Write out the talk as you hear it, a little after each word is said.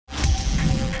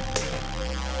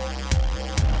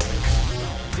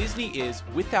Disney is,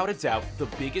 without a doubt, the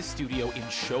biggest studio in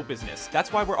show business.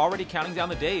 That's why we're already counting down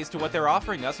the days to what they're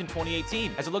offering us in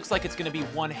 2018, as it looks like it's going to be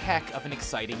one heck of an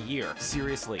exciting year.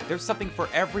 Seriously, there's something for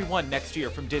everyone next year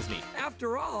from Disney.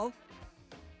 After all,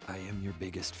 I am your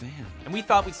biggest fan. And we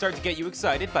thought we'd start to get you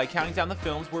excited by counting down the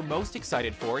films we're most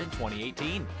excited for in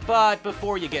 2018. But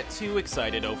before you get too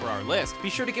excited over our list, be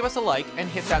sure to give us a like and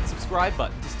hit that subscribe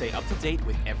button to stay up to date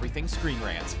with everything Screen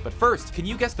Rants. But first, can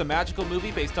you guess the magical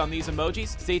movie based on these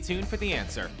emojis? Stay tuned for the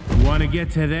answer. Want to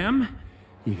get to them?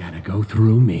 You gotta go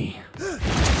through me.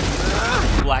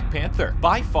 Black Panther.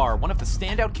 By far, one of the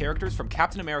standout characters from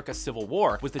Captain America Civil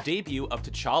War was the debut of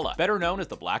T'Challa, better known as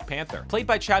the Black Panther. Played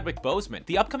by Chadwick Boseman,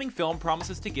 the upcoming film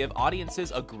promises to give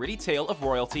audiences a gritty tale of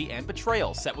royalty and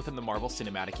betrayal set within the Marvel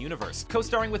Cinematic Universe.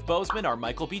 Co-starring with Boseman are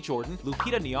Michael B. Jordan,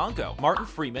 Lupita Nyong'o, Martin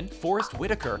Freeman, Forrest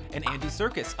Whitaker, and Andy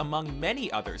Serkis, among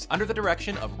many others, under the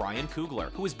direction of Ryan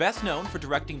Coogler, who is best known for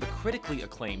directing the critically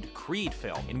acclaimed Creed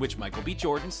film, in which Michael B.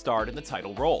 Jordan starred in the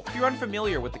title role. If you're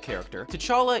unfamiliar with the character,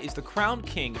 T'Challa is the crowned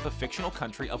king of the fictional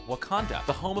country of Wakanda,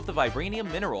 the home of the vibranium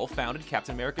mineral found in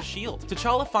Captain America's shield.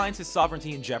 T'Challa finds his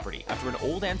sovereignty in jeopardy after an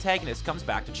old antagonist comes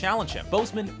back to challenge him.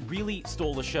 Boseman really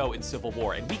stole the show in Civil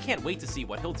War, and we can't wait to see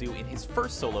what he'll do in his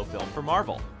first solo film for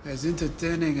Marvel. As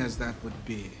entertaining as that would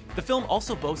be. The film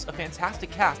also boasts a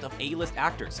fantastic cast of A-list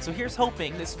actors, so here's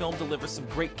hoping this film delivers some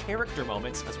great character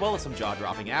moments as well as some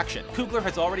jaw-dropping action. Coogler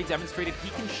has already demonstrated he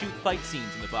can shoot fight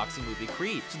scenes in the boxing movie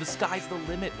Creed, so the sky's the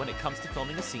limit when it comes to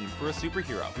filming a scene for a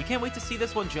superhero. We can't wait to see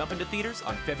this one jump into theaters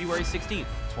on February 16th,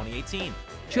 2018.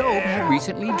 Job had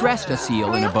recently dressed a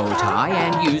seal in a bow tie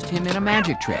and used him in a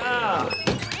magic trick.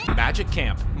 Magic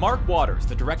Camp. Mark Waters,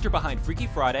 the director behind Freaky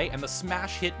Friday and the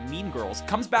smash hit Mean Girls,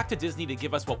 comes back to Disney to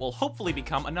give us what will hopefully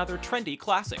become another trendy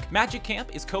classic. Magic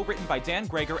Camp is co-written by Dan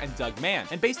Greger and Doug Mann,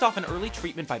 and based off an early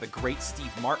treatment by the great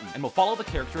Steve Martin, and will follow the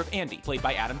character of Andy, played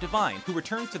by Adam Devine, who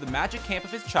returns to the magic camp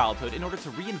of his childhood in order to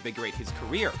reinvigorate his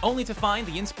career, only to find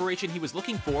the inspiration he was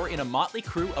looking for in a motley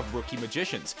crew of rookie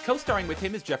magicians. Co-starring with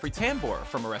him is Jeffrey Tambor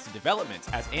from Arrested Development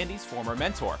as Andy's former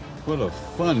mentor. What a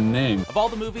fun name. Of all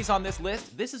the movies on this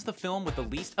list, this is the film with the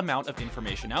least amount of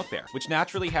information out there, which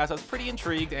naturally has us pretty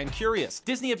intrigued and curious.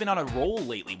 Disney have been on a roll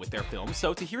lately with their films,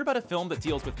 so to hear about a film that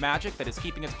deals with magic that is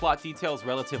keeping its plot details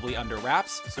relatively under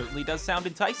wraps certainly does sound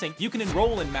enticing. You can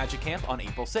enroll in Magic Camp on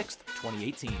April 6th,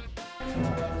 2018.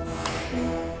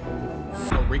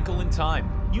 A Wrinkle in Time.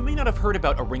 You may not have heard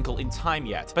about A Wrinkle in Time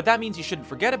yet, but that means you shouldn't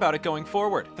forget about it going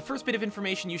forward. The first bit of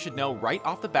information you should know right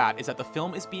off the bat is that the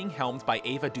film is being helmed by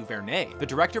Ava DuVernay, the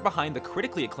director behind the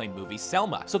critically acclaimed movie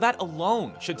Selma. So that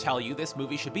alone should tell you this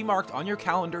movie should be marked on your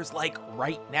calendars like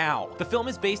right now. The film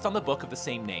is based on the book of the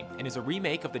same name and is a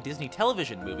remake of the Disney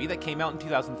television movie that came out in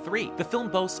 2003. The film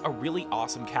boasts a really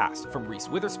awesome cast, from Reese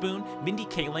Witherspoon, Mindy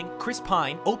Kaling, Chris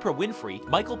Pine, Oprah Winfrey,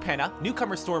 Michael Pena,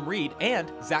 newcomer Storm Reed, and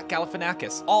Zach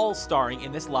Galifianakis, all starring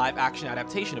in this live-action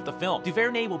adaptation of the film.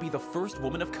 DuVernay will be the first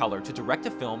woman of color to direct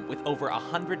a film with over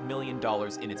 $100 million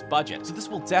in its budget, so this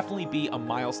will definitely be a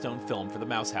milestone film for the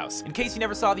Mouse House. In case you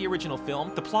never saw the original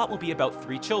film, the plot will be about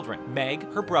three children,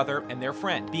 Meg, her brother, and their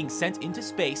friend, being sent into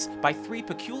space by three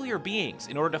peculiar beings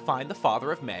in order to find the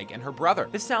father of Meg and her brother.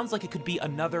 This sounds like it could be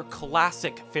another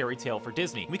classic fairy tale for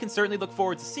Disney. We can certainly look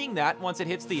forward to seeing that once it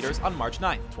hits theaters on March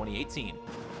 9th, 2018.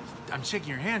 I'm shaking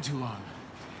your hand too long.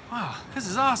 Wow, this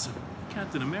is awesome.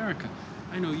 Captain America,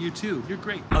 I know you too. You're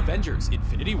great. Avengers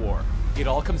Infinity War. It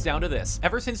all comes down to this.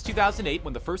 Ever since 2008,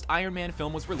 when the first Iron Man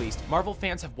film was released, Marvel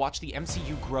fans have watched the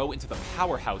MCU grow into the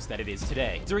powerhouse that it is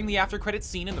today. During the after-credits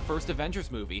scene in the first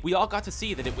Avengers movie, we all got to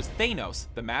see that it was Thanos,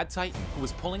 the Mad Titan, who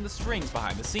was pulling the strings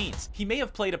behind the scenes. He may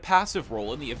have played a passive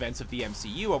role in the events of the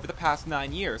MCU over the past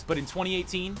 9 years, but in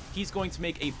 2018, he's going to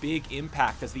make a big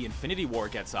impact as the Infinity War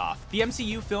gets off. The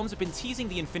MCU films have been teasing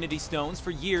the Infinity Stones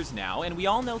for years now, and we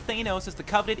all know Thanos is the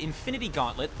coveted Infinity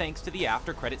Gauntlet thanks to the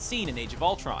after-credits scene in Age of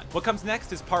Ultron. What comes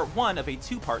next is part 1 of a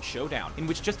 2-part showdown, in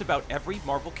which just about every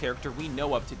Marvel character we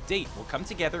know of to date will come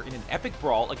together in an epic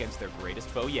brawl against their greatest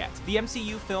foe yet. The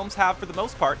MCU films have, for the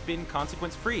most part, been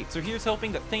consequence-free, so here's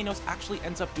hoping that Thanos actually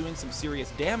ends up doing some serious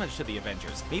damage to the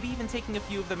Avengers, maybe even taking a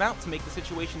few of them out to make the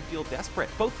situation feel desperate.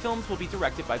 Both films will be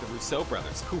directed by the Russo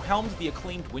brothers, who helmed the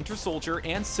acclaimed Winter Soldier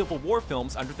and Civil War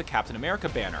films under the Captain America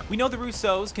banner. We know the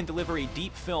Russos can deliver a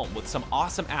deep film with some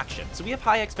awesome action, so we have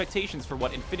high expectations for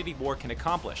what Infinity War can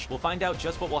accomplish. We'll find out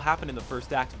just what will happen in the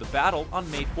first act of the battle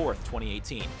on May 4th,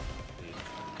 2018.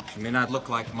 She may not look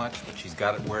like much, but she's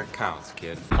got it where it counts,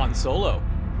 kid. Han Solo.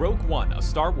 Rogue One, a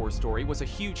Star Wars story, was a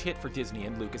huge hit for Disney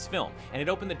and Lucasfilm, and it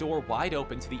opened the door wide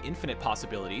open to the infinite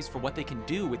possibilities for what they can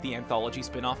do with the anthology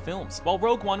spin-off films. While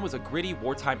Rogue One was a gritty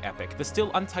wartime epic, the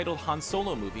still untitled Han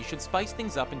Solo movie should spice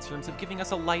things up in terms of giving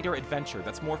us a lighter adventure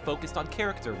that's more focused on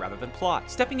character rather than plot.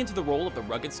 Stepping into the role of the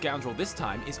rugged scoundrel this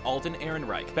time is Alden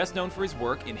Ehrenreich, best known for his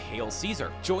work in Hail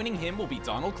Caesar. Joining him will be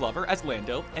Donald Glover as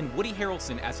Lando and Woody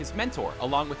Harrelson as his mentor,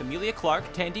 along with Emilia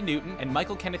Clarke, Tandy Newton, and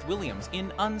Michael Kenneth Williams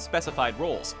in unspecified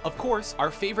roles. Of course,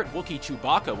 our favorite Wookiee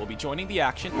Chewbacca will be joining the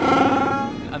action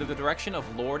under the direction of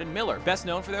Lord and Miller, best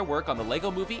known for their work on the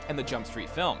Lego Movie and the Jump Street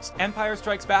films. Empire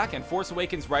Strikes Back and Force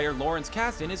Awakens writer Lawrence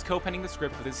Kasdan is co-penning the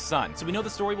script with his son, so we know the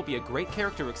story will be a great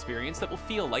character experience that will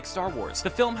feel like Star Wars. The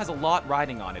film has a lot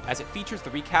riding on it, as it features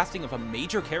the recasting of a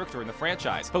major character in the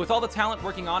franchise, but with all the talent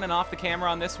working on and off the camera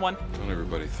on this one, Don't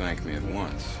everybody thank me at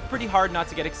once. pretty hard not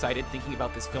to get excited thinking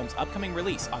about this film's upcoming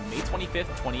release on May 25th,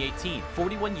 2018,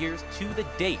 41 years to the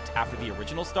date after the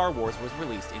original Star Wars was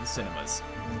released in cinemas.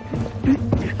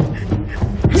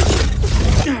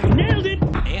 Nailed it!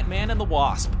 Ant-Man and the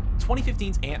Wasp.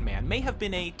 2015's Ant-Man may have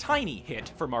been a tiny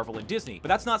hit for Marvel and Disney, but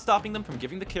that's not stopping them from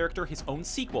giving the character his own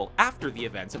sequel after the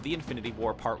events of the Infinity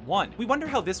War Part 1. We wonder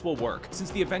how this will work,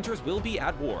 since the Avengers will be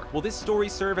at war. Will this story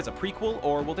serve as a prequel,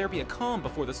 or will there be a calm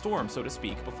before the storm, so to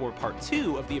speak, before Part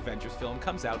 2 of the Avengers film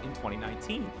comes out in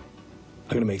 2019?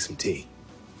 I'm gonna make some tea.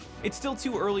 It's still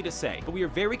too early to say, but we are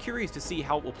very curious to see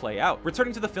how it will play out.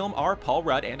 Returning to the film are Paul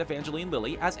Rudd and Evangeline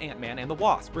Lilly as Ant-Man and the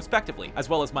Wasp, respectively, as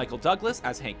well as Michael Douglas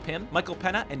as Hank Pym, Michael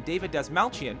Pena and David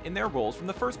Dastmalchian in their roles from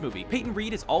the first movie. Peyton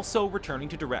Reed is also returning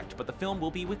to direct, but the film will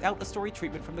be without a story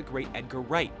treatment from the great Edgar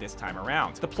Wright this time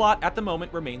around. The plot at the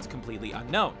moment remains completely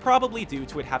unknown, probably due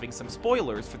to it having some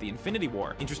spoilers for the Infinity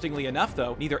War. Interestingly enough,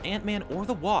 though, neither Ant-Man or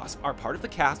the Wasp are part of the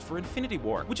cast for Infinity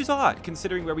War, which is odd,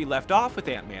 considering where we left off with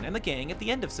Ant-Man and the gang at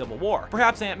the end of Civil War.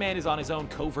 Perhaps Ant-Man is on his own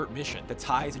covert mission that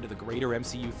ties into the greater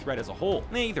MCU thread as a whole.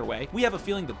 Either way, we have a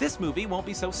feeling that this movie won't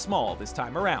be so small this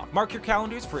time around. Mark your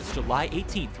calendars for its July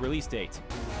 18th release date.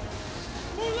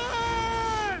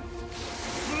 Mulan!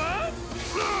 Mulan?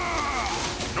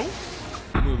 Nope.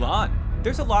 Mulan.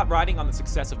 There's a lot riding on the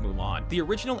success of Mulan. The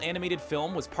original animated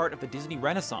film was part of the Disney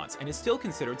Renaissance and is still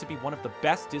considered to be one of the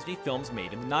best Disney films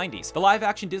made in the 90s. The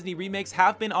live-action Disney remakes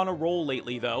have been on a roll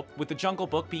lately, though, with The Jungle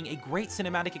Book being a great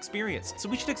cinematic experience, so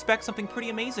we should expect something pretty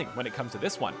amazing when it comes to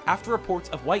this one. After reports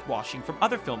of whitewashing from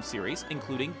other film series,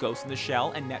 including Ghost in the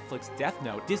Shell and Netflix Death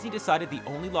Note, Disney decided the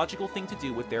only logical thing to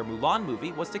do with their Mulan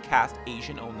movie was to cast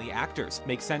Asian-only actors.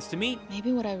 Makes sense to me.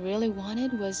 Maybe what I really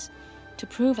wanted was to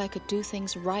prove I could do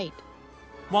things right.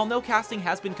 While no casting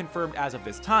has been confirmed as of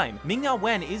this time, Ming-Na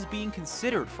Wen is being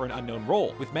considered for an unknown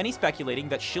role, with many speculating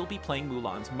that she'll be playing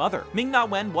Mulan's mother. Ming-Na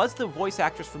Wen was the voice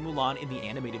actress for Mulan in the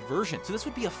animated version, so this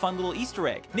would be a fun little Easter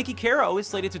egg. Nikki Caro is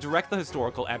slated to direct the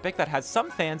historical epic that has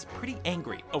some fans pretty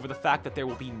angry over the fact that there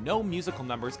will be no musical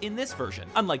numbers in this version,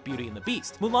 unlike Beauty and the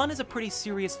Beast. Mulan is a pretty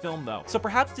serious film though, so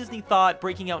perhaps Disney thought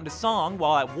breaking out into song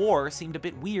while at war seemed a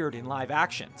bit weird in live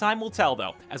action. Time will tell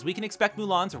though, as we can expect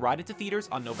Mulan to ride into theaters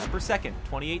on November 2nd,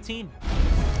 2018.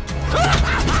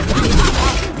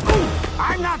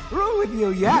 I'm not through with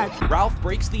you yet! Ralph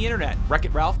breaks the internet.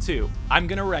 Wreck-It Ralph 2. I'm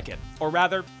gonna wreck it. Or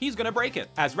rather, he's gonna break it,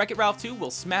 as Wreck-It Ralph 2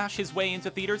 will smash his way into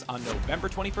theaters on November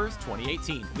 21st,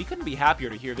 2018. We couldn't be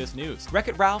happier to hear this news.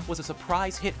 Wreck-It Ralph was a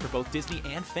surprise hit for both Disney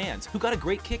and fans, who got a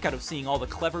great kick out of seeing all the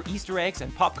clever Easter eggs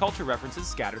and pop culture references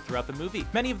scattered throughout the movie.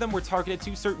 Many of them were targeted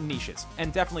to certain niches,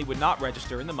 and definitely would not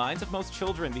register in the minds of most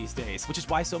children these days, which is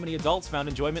why so many adults found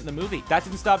enjoyment in the movie. That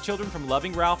didn't stop children from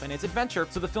loving Ralph and its adventure,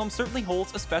 so the film certainly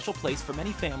holds a special place for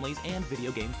many families and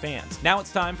video game fans. Now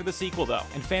it's time for the sequel though,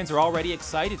 and fans are already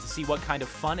excited to see what kind of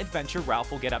fun adventure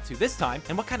Ralph will get up to this time,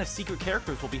 and what kind of secret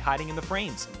characters will be hiding in the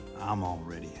frames. I'm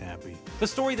already happy. The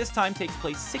story this time takes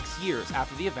place 6 years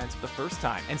after the events of the first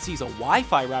time, and sees a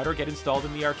Wi-Fi router get installed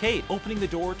in the arcade, opening the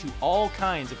door to all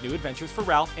kinds of new adventures for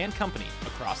Ralph and company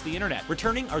across the internet.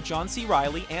 Returning are John C.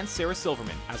 Reilly and Sarah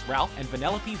Silverman as Ralph and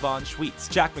Vanellope von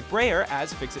Schweetz, Jack McBrayer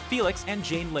as Fix-It Felix, and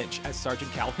Jane Lynch as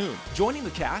Sergeant Calhoun. Joining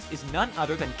the cast is none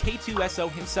other than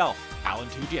K2SO himself, Alan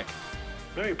Tudyk.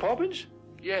 Mary Poppins?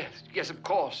 Yes, of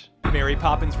course. Mary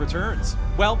Poppins Returns.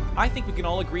 Well, I think we can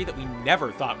all agree that we never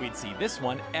thought we'd see this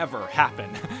one ever happen.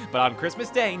 But on Christmas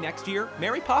Day next year,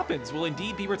 Mary Poppins will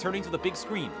indeed be returning to the big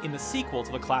screen in the sequel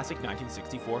to the classic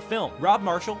 1964 film. Rob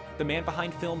Marshall, the man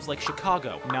behind films like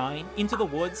Chicago, 9, Into the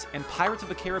Woods, and Pirates of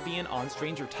the Caribbean on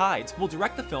Stranger Tides, will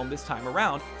direct the film this time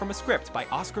around from a script by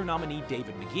Oscar nominee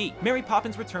David Magee. Mary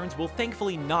Poppins Returns will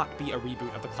thankfully not be a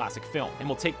reboot of the classic film, and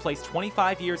will take place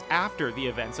 25 years after the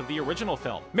events of the original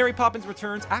film. Mary Poppins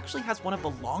Returns actually actually has one of the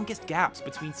longest gaps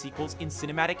between sequels in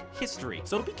cinematic history,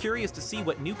 so it'll be curious to see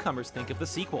what newcomers think of the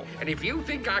sequel. And if you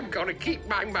think I'm gonna keep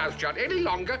my mouth shut any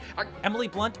longer, Emily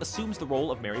Blunt assumes the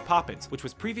role of Mary Poppins, which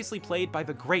was previously played by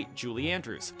the great Julie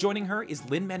Andrews. Joining her is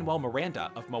Lin-Manuel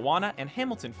Miranda of Moana and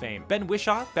Hamilton fame, Ben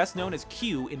Whishaw, best known as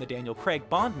Q in the Daniel Craig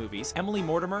Bond movies, Emily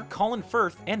Mortimer, Colin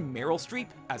Firth, and Meryl Streep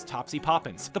as Topsy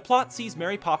Poppins. The plot sees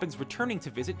Mary Poppins returning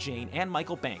to visit Jane and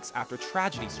Michael Banks after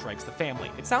tragedy strikes the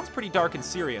family. It sounds pretty dark and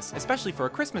serious, especially for a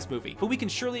Christmas movie, but we can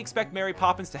surely expect Mary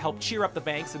Poppins to help cheer up the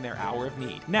Banks in their hour of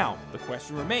need. Now, the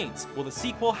question remains, will the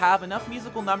sequel have enough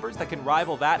musical numbers that can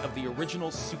rival that of the original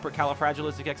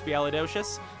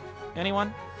Supercalifragilisticexpialidocious?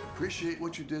 Anyone? Appreciate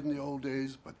what you did in the old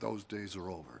days, but those days are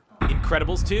over.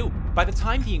 Incredibles 2. By the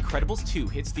time The Incredibles 2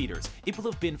 hits theaters, it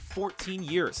will have been 14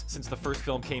 years since the first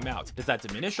film came out. Does that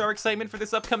diminish our excitement for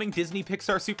this upcoming Disney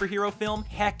Pixar superhero film?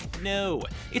 Heck no.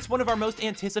 It's one of our most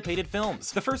anticipated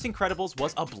films. The first Incredibles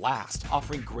was a blast,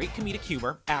 offering great comedic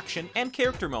humor, action, and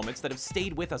character moments that have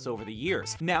stayed with us over the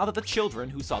years. Now that the children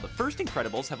who saw the first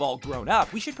Incredibles have all grown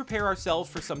up, we should prepare ourselves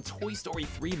for some Toy Story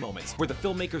 3 moments, where the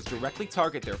filmmakers directly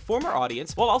target their former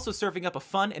audience while also serving up a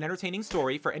fun and entertaining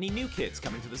story for any new kids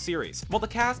coming to the series. While the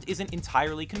cast isn't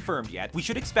entirely confirmed yet, we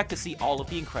should expect to see all of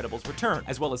the Incredibles return,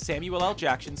 as well as Samuel L.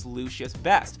 Jackson's Lucius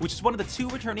Best, which is one of the 2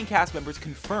 returning cast members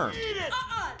confirmed.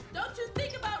 Don't you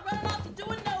think about running off to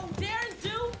doing no daring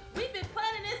do? We've been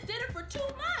planning this dinner for 2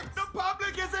 months! The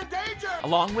public is in danger!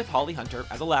 Along with Holly Hunter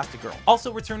as Elastigirl.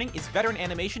 Also returning is veteran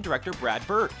animation director Brad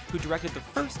Bird, who directed the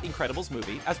first Incredibles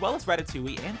movie, as well as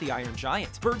Ratatouille and The Iron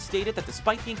Giant. Bird stated that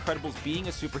despite the Incredibles being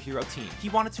a superhero team, he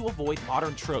wanted to avoid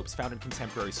modern tropes found in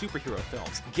contemporary superhero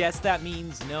films. Guess that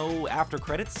means no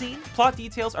after-credits scene? Plot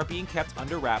details are being kept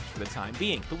under wraps for the time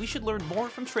being, but we should learn more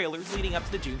from trailers leading up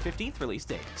to the June 15th release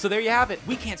date. So there you have it.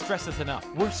 We can't stress this enough.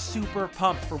 We're super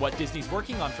pumped for what Disney's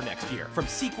working on for next year. From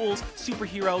sequels,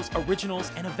 superheroes,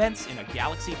 originals, and events in a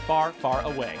galaxy far, far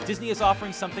away. Disney is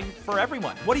offering something for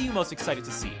everyone. What are you most excited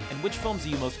to see? And which films are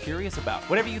you most curious about?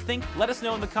 Whatever you think, let us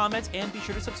know in the comments, and be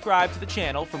sure to subscribe to the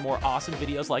channel for more awesome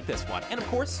videos like this one. And of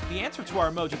course, the answer to our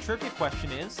emoji trivia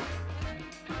question is,